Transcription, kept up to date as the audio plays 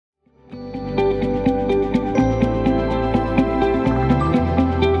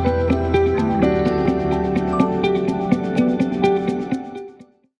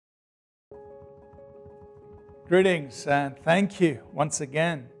Greetings and thank you once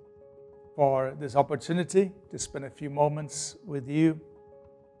again for this opportunity to spend a few moments with you.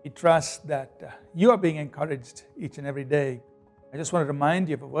 We trust that you are being encouraged each and every day. I just want to remind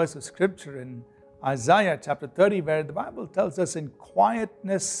you of a verse of scripture in Isaiah chapter 30 where the Bible tells us, in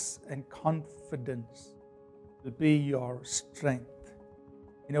quietness and confidence will be your strength.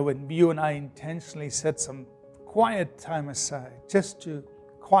 You know, when you and I intentionally set some quiet time aside just to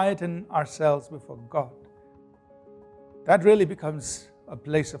quieten ourselves before God, that really becomes a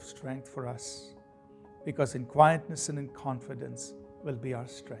place of strength for us, because in quietness and in confidence will be our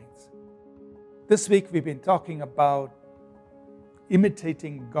strength. This week we've been talking about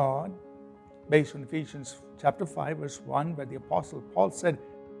imitating God based on Ephesians chapter 5 verse 1, where the Apostle Paul said,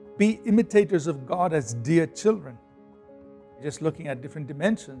 "Be imitators of God as dear children." Just looking at different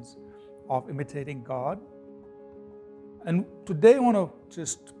dimensions of imitating God. And today I want to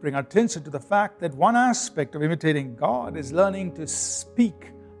just bring our attention to the fact that one aspect of imitating God is learning to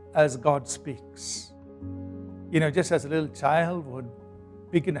speak as God speaks. You know, just as a little child would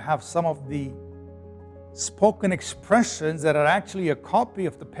begin to have some of the spoken expressions that are actually a copy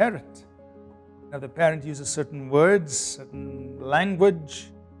of the parent. Now, the parent uses certain words, certain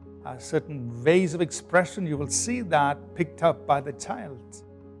language, certain ways of expression. You will see that picked up by the child.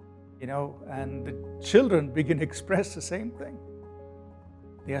 You know, and the children begin to express the same thing.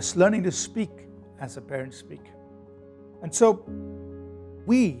 They are learning to speak as the parents speak. And so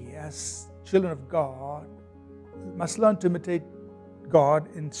we, as children of God, must learn to imitate God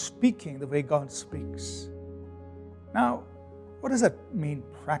in speaking the way God speaks. Now, what does that mean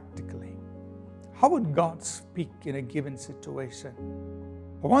practically? How would God speak in a given situation?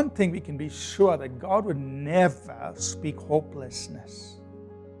 For one thing, we can be sure that God would never speak hopelessness.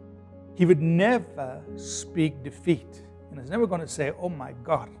 He would never speak defeat. And he's never going to say, "Oh my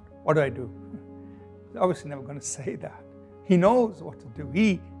God, what do I do?" He's obviously never going to say that. He knows what to do.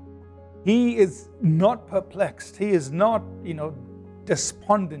 He is not perplexed. He is not,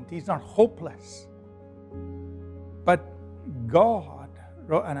 despondent. He's not hopeless. But God,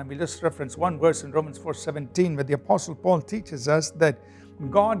 and I will just reference one verse in Romans 4:17, where the Apostle Paul teaches us that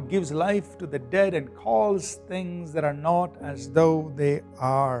God gives life to the dead and calls things that are not as though they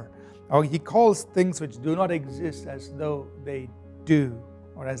are. Or He calls things which do not exist as though they do,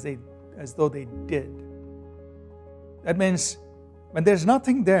 or as though they did. That means when there's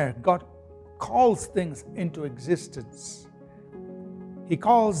nothing there, God calls things into existence. He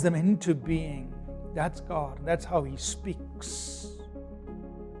calls them into being. That's God. That's how He speaks.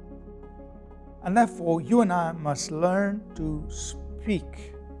 And therefore, you and I must learn to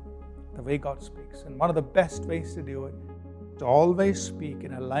speak the way God speaks. And one of the best ways to do it, to always speak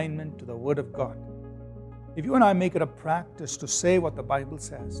in alignment to the Word of God. If you and I make it a practice to say what the Bible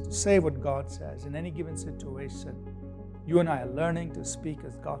says, to say what God says in any given situation, you and I are learning to speak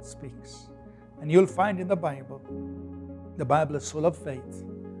as God speaks. And you'll find in the Bible is full of faith,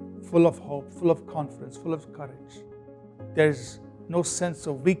 full of hope, full of confidence, full of courage. There's no sense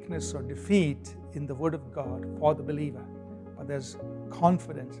of weakness or defeat in the Word of God for the believer, but there's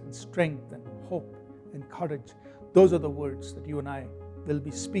confidence and strength and hope and courage. Those are the words that you and I will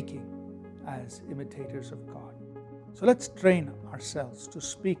be speaking as imitators of God. So let's train ourselves to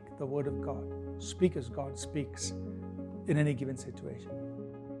speak the Word of God, speak as God speaks in any given situation.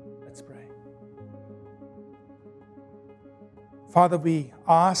 Let's pray. Father, we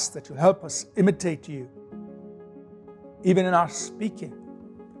ask that you help us imitate you, even in our speaking,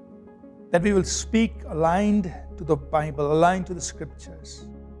 that we will speak aligned to the Bible, aligned to the Scriptures,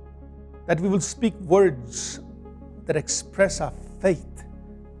 that we will speak words that express our faith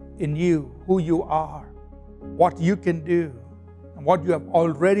in you, who you are, what you can do, and what you have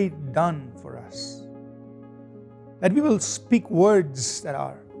already done for us. That we will speak words that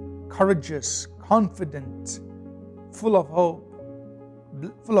are courageous, confident, full of hope,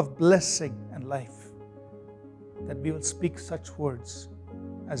 full of blessing and life. That we will speak such words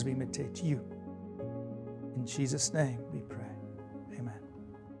as we imitate you. In Jesus' name we pray. Amen.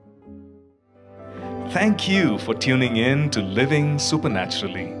 Thank you for tuning in to Living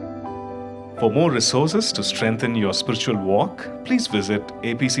Supernaturally. For more resources to strengthen your spiritual walk, please visit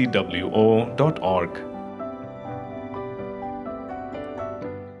apcwo.org.